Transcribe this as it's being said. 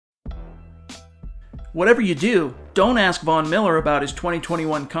Whatever you do, don't ask Von Miller about his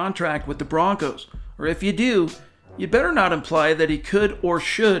 2021 contract with the Broncos. Or if you do, you better not imply that he could or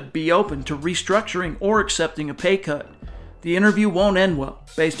should be open to restructuring or accepting a pay cut. The interview won't end well,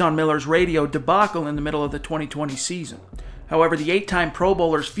 based on Miller's radio debacle in the middle of the 2020 season. However, the 8-time Pro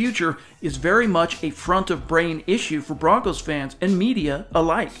Bowler's future is very much a front-of-brain issue for Broncos fans and media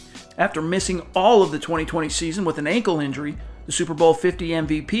alike. After missing all of the 2020 season with an ankle injury, the Super Bowl 50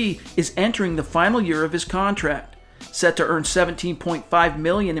 MVP is entering the final year of his contract. Set to earn $17.5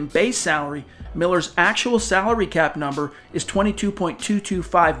 million in base salary, Miller's actual salary cap number is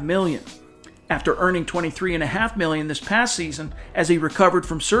 $22.225 million. After earning $23.5 million this past season as he recovered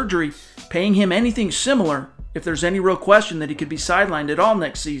from surgery, paying him anything similar, if there's any real question that he could be sidelined at all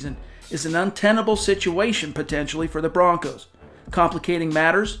next season, is an untenable situation potentially for the Broncos. Complicating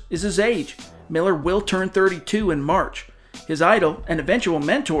matters is his age. Miller will turn 32 in March. His idol and eventual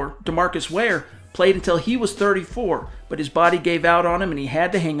mentor, DeMarcus Ware, played until he was 34, but his body gave out on him and he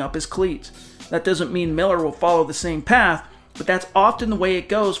had to hang up his cleats. That doesn't mean Miller will follow the same path, but that's often the way it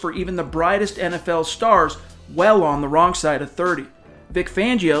goes for even the brightest NFL stars well on the wrong side of 30. Vic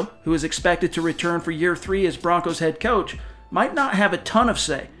Fangio, who is expected to return for year 3 as Broncos head coach, might not have a ton of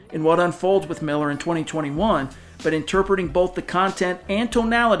say in what unfolds with Miller in 2021, but interpreting both the content and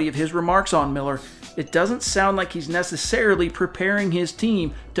tonality of his remarks on Miller, it doesn't sound like he's necessarily preparing his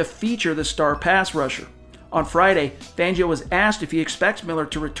team to feature the star pass rusher. On Friday, Fangio was asked if he expects Miller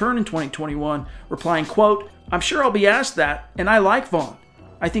to return in 2021, replying, quote, "I'm sure I'll be asked that, and I like Vaughn.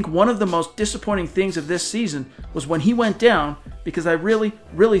 I think one of the most disappointing things of this season was when he went down because I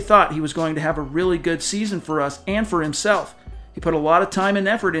really thought he was going to have a really good season for us and for himself. He put a lot of time and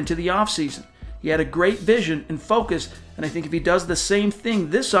effort into the offseason. He had a great vision and focus, and I think if he does the same thing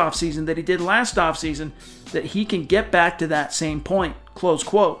this offseason that he did last offseason, that he can get back to that same point," close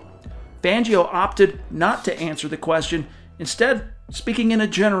quote. Fangio opted not to answer the question, instead speaking in a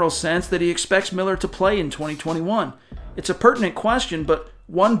general sense that he expects Miller to play in 2021. It's a pertinent question, but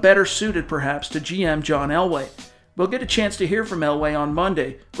one better suited perhaps to GM John Elway. We'll get a chance to hear from Elway on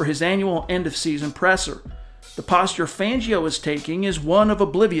Monday for his annual end-of-season presser. The posture Fangio is taking is one of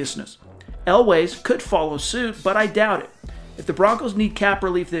obliviousness. Elway's could follow suit, but I doubt it. If the Broncos need cap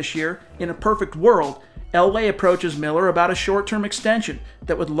relief this year, in a perfect world, Elway approaches Miller about a short-term extension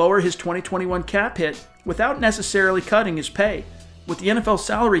that would lower his 2021 cap hit without necessarily cutting his pay. With the NFL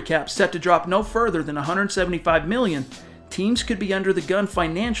salary cap set to drop no further than $175 million, teams could be under the gun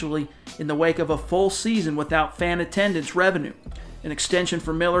financially in the wake of a full season without fan attendance revenue. An extension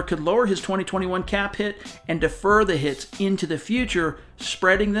for Miller could lower his 2021 cap hit and defer the hits into the future,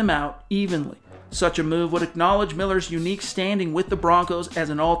 spreading them out evenly. Such a move would acknowledge Miller's unique standing with the Broncos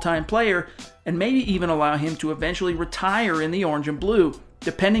as an all-time player and maybe even allow him to eventually retire in the orange and blue,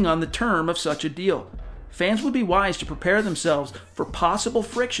 depending on the term of such a deal. Fans would be wise to prepare themselves for possible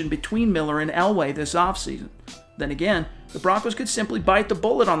friction between Miller and Elway this offseason. Then again, the Broncos could simply bite the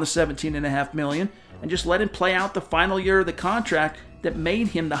bullet on the $17.5 million and just let him play out the final year of the contract that made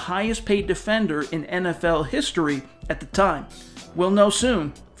him the highest paid defender in NFL history at the time. We'll know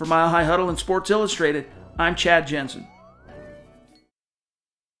soon. For Mile High Huddle and Sports Illustrated, I'm Chad Jensen.